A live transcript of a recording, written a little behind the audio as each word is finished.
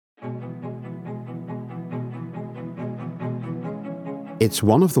It's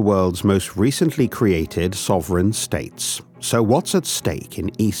one of the world's most recently created sovereign states. So what's at stake in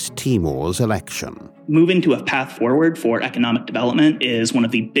East Timor's election? Moving to a path forward for economic development is one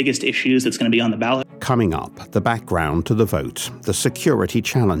of the biggest issues that's going to be on the ballot. Coming up, the background to the vote, the security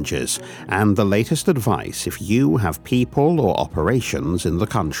challenges, and the latest advice if you have people or operations in the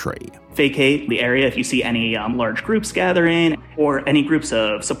country. Vacate the area if you see any large groups gathering, or any groups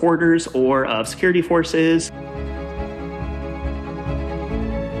of supporters or of security forces.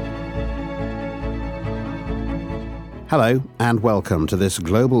 Hello, and welcome to this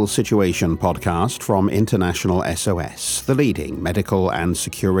Global Situation podcast from International SOS, the leading medical and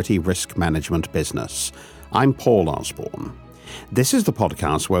security risk management business. I'm Paul Osborne. This is the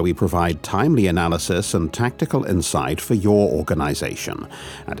podcast where we provide timely analysis and tactical insight for your organization.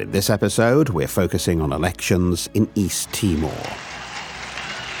 And in this episode, we're focusing on elections in East Timor.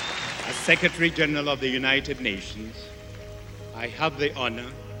 As Secretary General of the United Nations, I have the honor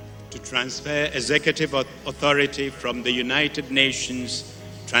to transfer executive authority from the United Nations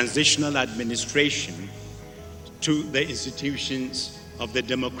Transitional Administration to the institutions of the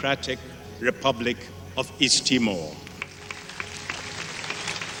Democratic Republic of East Timor.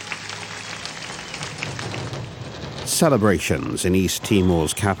 Celebrations in East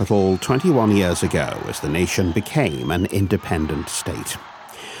Timor's capital 21 years ago as the nation became an independent state.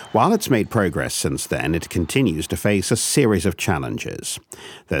 While it's made progress since then, it continues to face a series of challenges.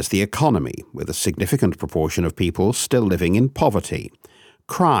 There's the economy, with a significant proportion of people still living in poverty.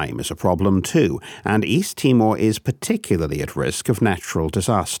 Crime is a problem too, and East Timor is particularly at risk of natural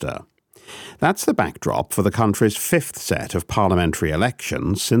disaster. That's the backdrop for the country's fifth set of parliamentary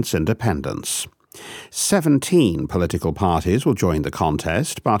elections since independence. 17 political parties will join the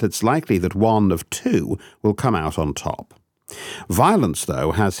contest, but it's likely that one of two will come out on top. Violence,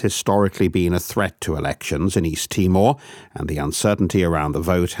 though, has historically been a threat to elections in East Timor, and the uncertainty around the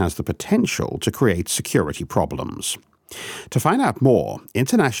vote has the potential to create security problems. To find out more,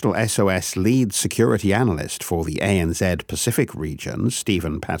 International SOS lead security analyst for the ANZ Pacific region,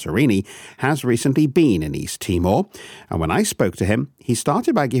 Stephen Paterini, has recently been in East Timor, and when I spoke to him, he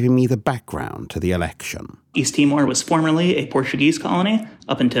started by giving me the background to the election. East Timor was formerly a Portuguese colony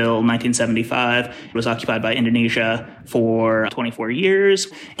up until 1975. It was occupied by Indonesia for 24 years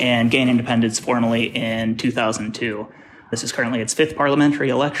and gained independence formally in 2002. This is currently its fifth parliamentary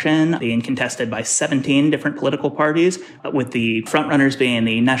election, being contested by 17 different political parties, with the frontrunners being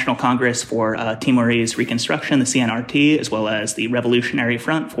the National Congress for Timorese Reconstruction, the CNRT, as well as the Revolutionary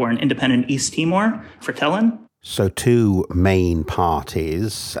Front for an Independent East Timor, Fratellan. So two main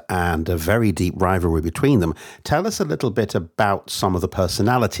parties and a very deep rivalry between them. Tell us a little bit about some of the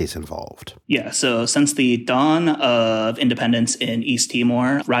personalities involved. Yeah, so since the dawn of independence in East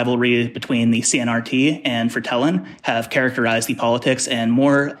Timor, rivalry between the CNRT and Fratellan have characterized the politics and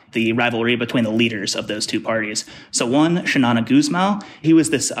more the rivalry between the leaders of those two parties. So one, Xanana Gusmão, he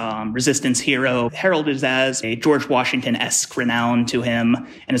was this resistance hero, heralded as a George Washington-esque renown to him,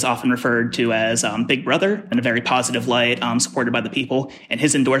 and is often referred to as Big Brother, in a very positive light, supported by the people, and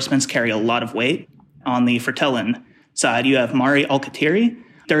his endorsements carry a lot of weight. On the Fratellan side, you have Mari Alkatiri.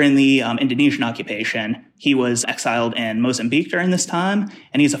 During the Indonesian occupation, he was exiled in Mozambique during this time,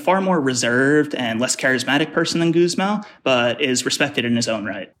 and he's a far more reserved and less charismatic person than Gusmão, but is respected in his own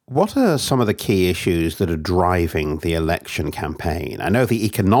right. What are some of the key issues that are driving the election campaign? I know the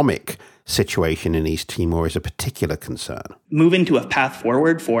economic situation in East Timor is a particular concern. Moving to a path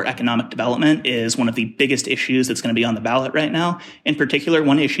forward for economic development is one of the biggest issues that's going to be on the ballot right now. In particular,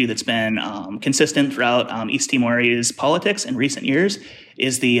 one issue that's been consistent throughout East Timorese politics in recent years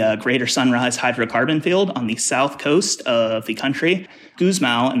is the Greater Sunrise hydrocarbon field on the south coast of the country.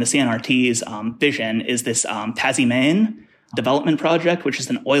 Gusmão and the CNRT's vision is this Tazimain development project, which is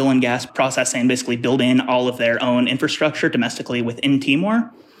an oil and gas processing, basically building all of their own infrastructure domestically within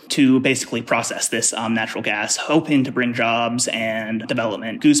Timor to basically process this natural gas, hoping to bring jobs and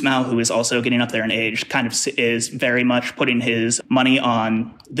development. Gusmão, who is also getting up there in age, kind of is very much putting his money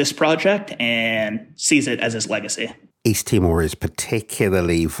on this project and sees it as his legacy. East Timor is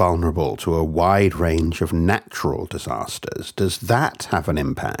particularly vulnerable to a wide range of natural disasters. Does that have an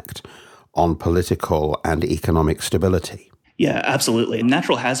impact on political and economic stability? Yeah, absolutely.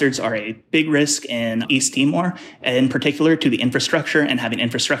 Natural hazards are a big risk in East Timor, in particular to the infrastructure and having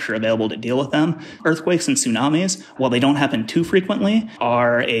infrastructure available to deal with them. Earthquakes and tsunamis, while they don't happen too frequently,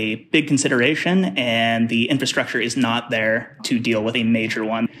 are a big consideration, and the infrastructure is not there to deal with a major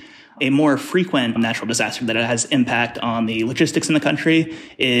one. A more frequent natural disaster that has impact on the logistics in the country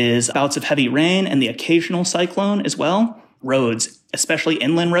is bouts of heavy rain and the occasional cyclone as well. Roads, especially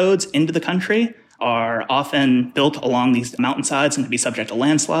inland roads into the country, are often built along these mountainsides and can be subject to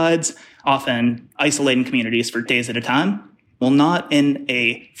landslides, often isolating communities for days at a time. Well, not in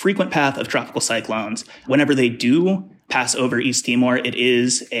a frequent path of tropical cyclones. Whenever they do pass over East Timor, it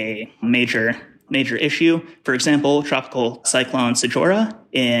is a major issue. For example, tropical cyclone Sajora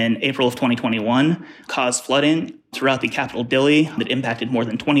in April of 2021 caused flooding throughout the capital Dili that impacted more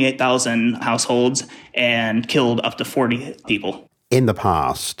than 28,000 households and killed up to 40 people. In the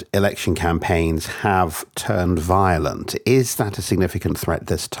past, election campaigns have turned violent. Is that a significant threat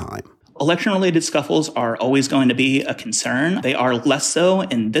this time? Election-related scuffles are always going to be a concern. They are less so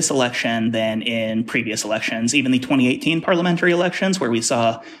in this election than in previous elections. Even the 2018 parliamentary elections, where we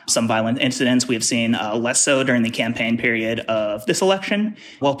saw some violent incidents, we have seen less so during the campaign period of this election.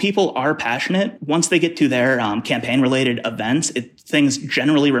 While people are passionate, once they get to their campaign-related events, things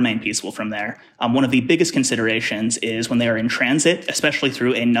generally remain peaceful from there. One of the biggest considerations is when they are in transit, especially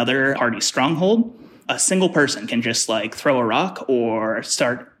through another party stronghold, a single person can just throw a rock or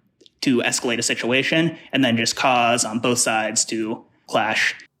start to escalate a situation and then just cause both sides to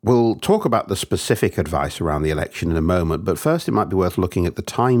clash. We'll talk about the specific advice around the election in a moment, but first it might be worth looking at the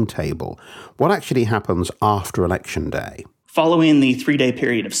timetable. What actually happens after Election Day? Following the 3-day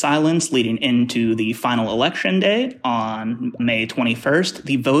period of silence leading into the final election day on May 21st,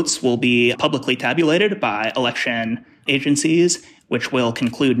 the votes will be publicly tabulated by election agencies, which will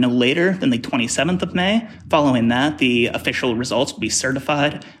conclude no later than the 27th of May. Following that, the official results will be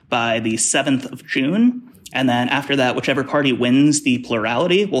certified by the 7th of June. And then after that, whichever party wins the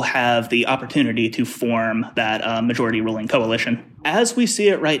plurality will have the opportunity to form that majority ruling coalition. As we see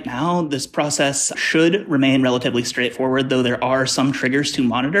it right now, this process should remain relatively straightforward, though there are some triggers to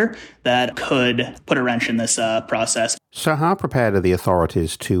monitor that could put a wrench in this process. So how prepared are the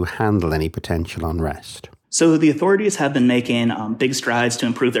authorities to handle any potential unrest? So the authorities have been making big strides to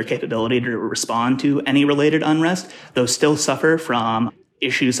improve their capability to respond to any related unrest, though still suffer from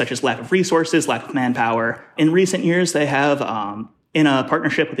issues such as lack of resources, lack of manpower. In recent years, they have, in a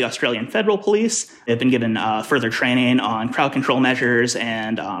partnership with the Australian Federal Police, they've been given further training on crowd control measures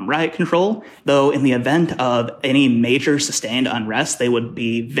and riot control, though in the event of any major sustained unrest, they would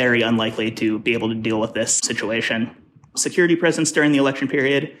be very unlikely to be able to deal with this situation. Security presence during the election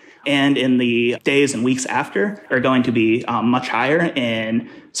period and in the days and weeks after are going to be much higher in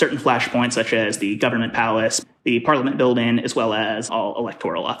certain flashpoints such as the government palace, the parliament building, as well as all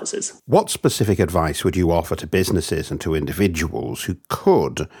electoral offices. What specific advice would you offer to businesses and to individuals who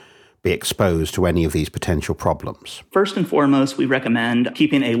could be exposed to any of these potential problems? First and foremost, we recommend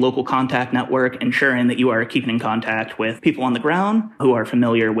keeping a local contact network, ensuring that you are keeping in contact with people on the ground who are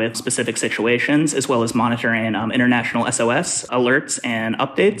familiar with specific situations, as well as monitoring international SOS alerts and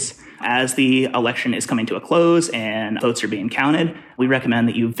updates. As the election is coming to a close and votes are being counted, we recommend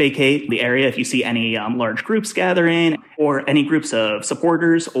that you vacate the area if you see any large groups gathering or any groups of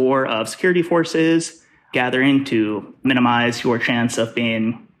supporters or of security forces gathering to minimize your chance of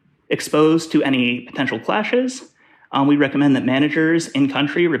being exposed to any potential clashes. We recommend that managers in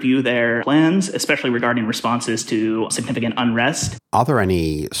country review their plans, especially regarding responses to significant unrest. Are there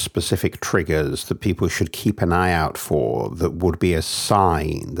any specific triggers that people should keep an eye out for that would be a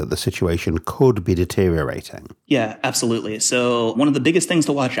sign that the situation could be deteriorating? Yeah, absolutely. So one of the biggest things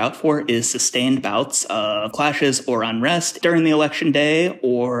to watch out for is sustained bouts of clashes or unrest during the election day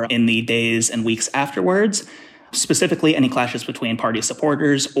or in the days and weeks afterwards, specifically any clashes between party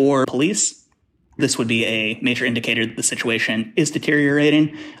supporters or police. This would be a major indicator that the situation is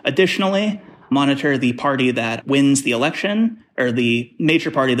deteriorating. Additionally, monitor the party that wins the election or the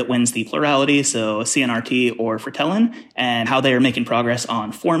major party that wins the plurality, so CNRT or Fratellan, and how they are making progress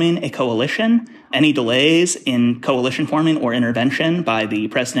on forming a coalition. Any delays in coalition forming or intervention by the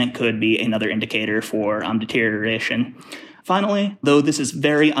president could be another indicator for deterioration. Finally, though this is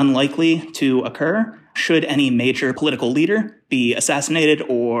very unlikely to occur, should any major political leader be assassinated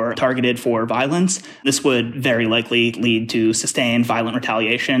or targeted for violence, this would very likely lead to sustained violent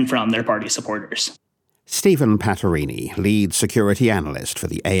retaliation from their party supporters. Stephen Paterini, lead security analyst for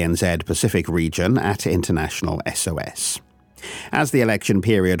the ANZ Pacific region at International SOS. As the election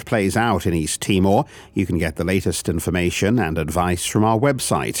period plays out in East Timor, you can get the latest information and advice from our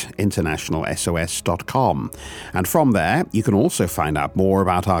website, internationalsos.com. And from there, you can also find out more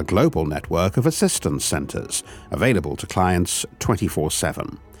about our global network of assistance centres, available to clients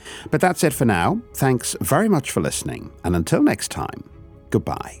 24/7. But that's it for now. Thanks very much for listening, and until next time,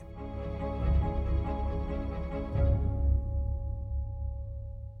 goodbye.